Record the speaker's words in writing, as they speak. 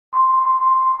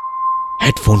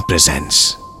Headphone presence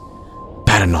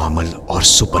paranormal और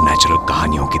supernatural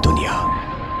कहानियों की दुनिया।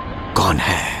 कौन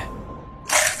है?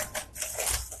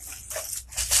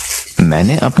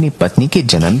 मैंने अपनी पत्नी के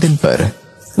जन्मदिन पर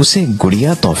उसे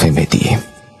गुड़िया तोहफे में दी।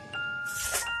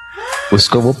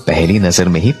 उसको वो पहली नजर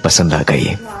में ही पसंद आ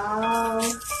गई।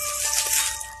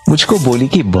 मुझको बोली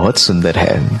कि बहुत सुंदर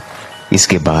है,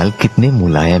 इसके बाल कितने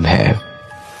मुलायम है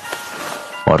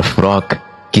और फ्रॉक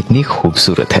कितनी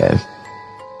खूबसूरत है।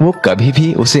 वो कभी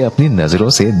भी उसे अपनी नजरों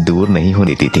से दूर नहीं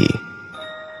होने देती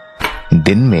थी।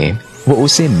 दिन में वो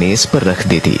उसे मेज पर रख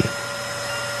देती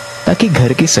ताकि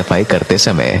घर की सफाई करते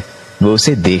समय वो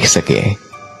उसे देख सके।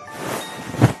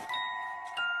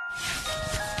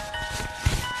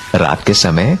 रात के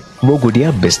समय वो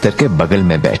गुड़िया बिस्तर के बगल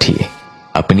में बैठी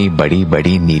अपनी बड़ी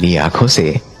बड़ी नीली आंखों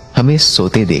से हमें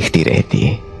सोते देखती रहती।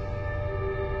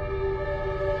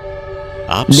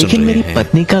 लेकिन मेरी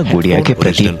पत्नी का गुड़िया के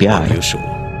प्रति प्यार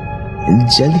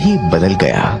जल्द ही बदल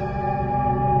गया।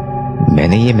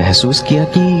 मैंने ये महसूस किया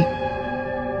कि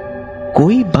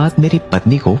कोई बात मेरी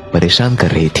पत्नी को परेशान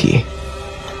कर रही थी।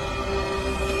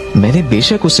 मैंने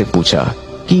बेशक उससे पूछा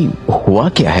कि हुआ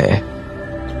क्या है,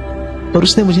 पर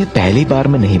उसने मुझे पहली बार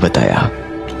में नहीं बताया।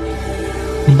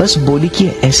 बस बोली कि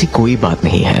ऐसी कोई बात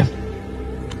नहीं है।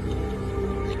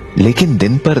 लेकिन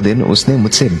दिन पर दिन उसने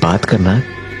मुझसे बात करना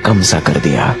कम सा कर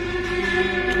दिया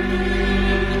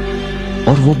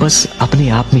और वो बस अपने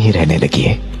आप में ही रहने लगी।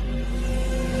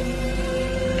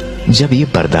 जब ये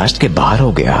बर्दाश्त के बाहर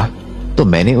हो गया तो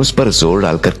मैंने उस पर जोर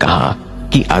डालकर कहा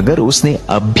कि अगर उसने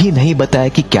अब भी नहीं बताया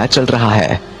कि क्या चल रहा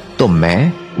है तो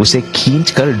मैं उसे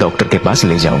खींचकर डॉक्टर के पास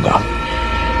ले जाऊंगा।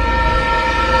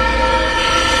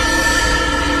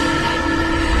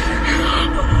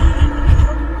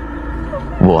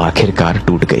 वो आखिरकार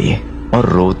टूट गई और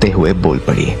रोते हुए बोल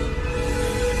पड़ी।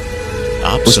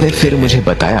 उसने फिर मुझे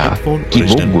बताया कि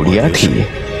वो गुड़िया थी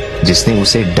जिसने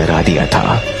उसे डरा दिया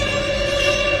था।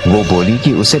 वो बोली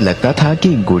कि उसे लगता था कि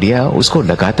गुड़िया उसको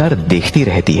लगातार देखती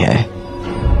रहती है।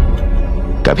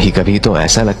 कभी कभी तो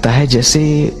ऐसा लगता है जैसे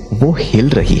वो हिल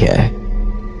रही है।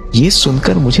 ये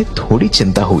सुनकर मुझे थोड़ी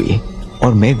चिंता हुई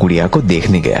और मैं गुड़िया को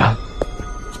देखने गया।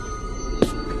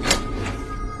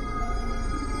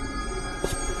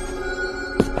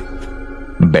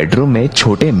 बेडरूम में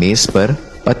छोटे मेज पर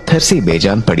पत्थर सी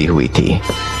बेजान पड़ी हुई थी,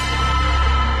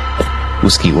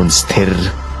 उसकी उन स्थिर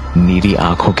नीली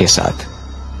आंखों के साथ।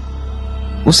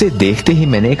 उसे देखते ही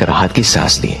मैंने एक राहत की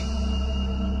सांस ली।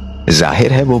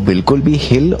 जाहिर है वो बिल्कुल भी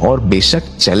हिल और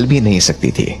बेशक चल भी नहीं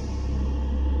सकती थी।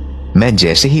 मैं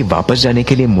जैसे ही वापस जाने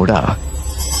के लिए मुड़ा,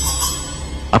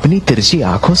 अपनी तिरछी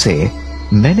आंखों से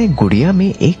मैंने गुड़िया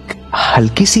में एक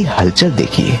हल्की सी हलचल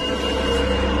देखी।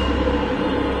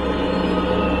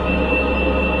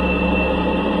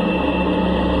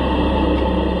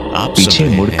 पीछे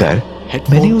मुड़कर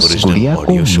मैंने उस गुड़िया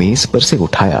को मेज पर से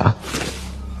उठाया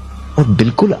और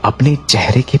बिल्कुल अपने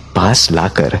चेहरे के पास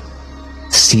लाकर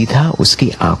सीधा उसकी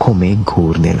आंखों में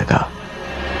घूरने लगा।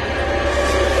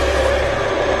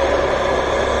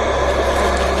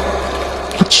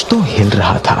 कुछ तो हिल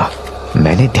रहा था।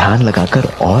 मैंने ध्यान लगाकर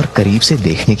और करीब से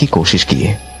देखने की कोशिश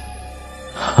की।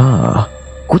 हाँ,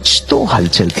 कुछ तो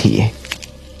हलचल थी,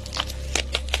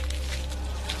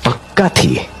 पक्का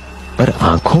थी, पर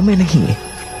आंखों में नहीं,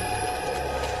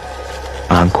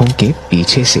 आंखों के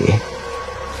पीछे से।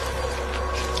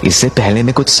 इससे पहले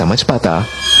मैं कुछ समझ पाता,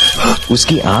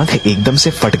 उसकी आंख एकदम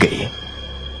से फट गई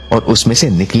और उसमें से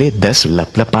निकले 10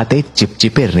 लपलपाते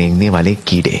चिपचिपे रेंगने वाले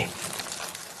कीड़े।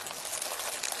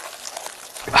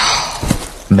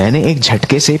 मैंने एक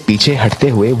झटके से पीछे हटते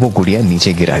हुए वो गुड़िया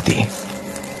नीचे गिरा दी।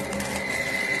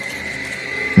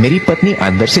 मेरी पत्नी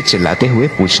अंदर से चिल्लाते हुए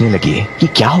पूछने लगी कि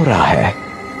क्या हो रहा है।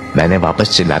 मैंने वापस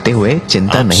चिल्लाते हुए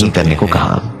चिंता नहीं करने को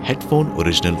कहा। Headphone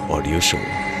original audio show.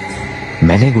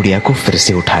 मैंने गुड़िया को फिर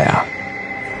से उठाया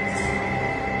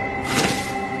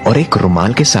और एक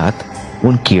रुमाल के साथ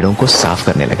उन कीड़ों को साफ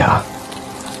करने लगा।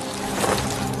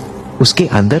 उसके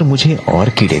अंदर मुझे और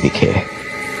कीड़े दिखे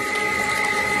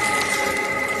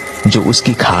जो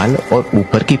उसकी खाल और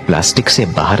ऊपर की प्लास्टिक से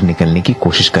बाहर निकलने की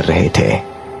कोशिश कर रहे थे।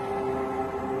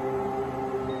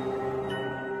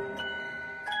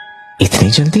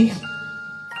 इतनी जल्दी?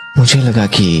 मुझे लगा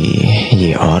कि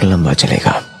ये और लंबा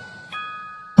चलेगा।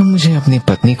 अब मुझे अपनी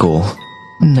पत्नी को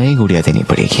नई गुड़िया देनी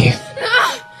पड़ेगी।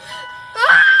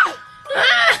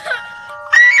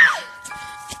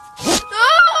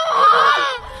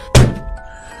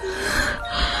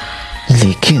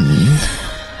 लेकिन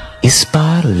इस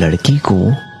बार लड़की को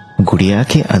गुड़िया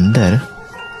के अंदर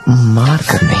मार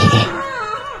कर नहीं,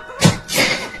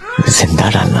 जिंदा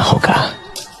डालना होगा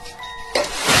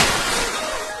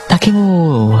ताकि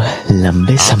वो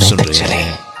लंबे आप समय सुन तक रहे चले।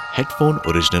 हैं हेडफोन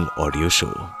ओरिजिनल ऑडियो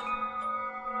शो।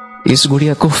 इस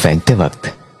गुड़िया को फेंकते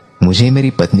वक्त मुझे मेरी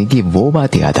पत्नी की वो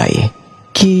बात याद आई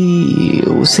कि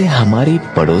उसे हमारी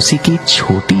पड़ोसी की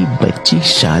छोटी बच्ची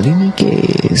शालिनी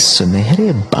के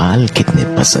सुनहरे बाल कितने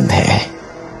पसंद है।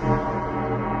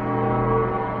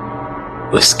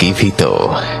 उसकी भी तो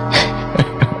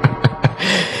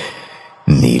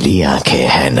नीली आंखें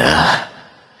हैं ना।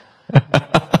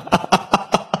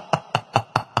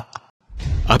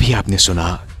 अभी आपने सुना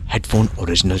हेडफोन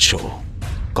ओरिजिनल शो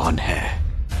कौन है।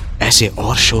 ऐसे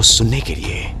और शो सुनने के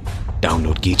लिए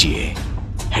डाउनलोड कीजिए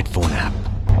हेडफोन ऐप।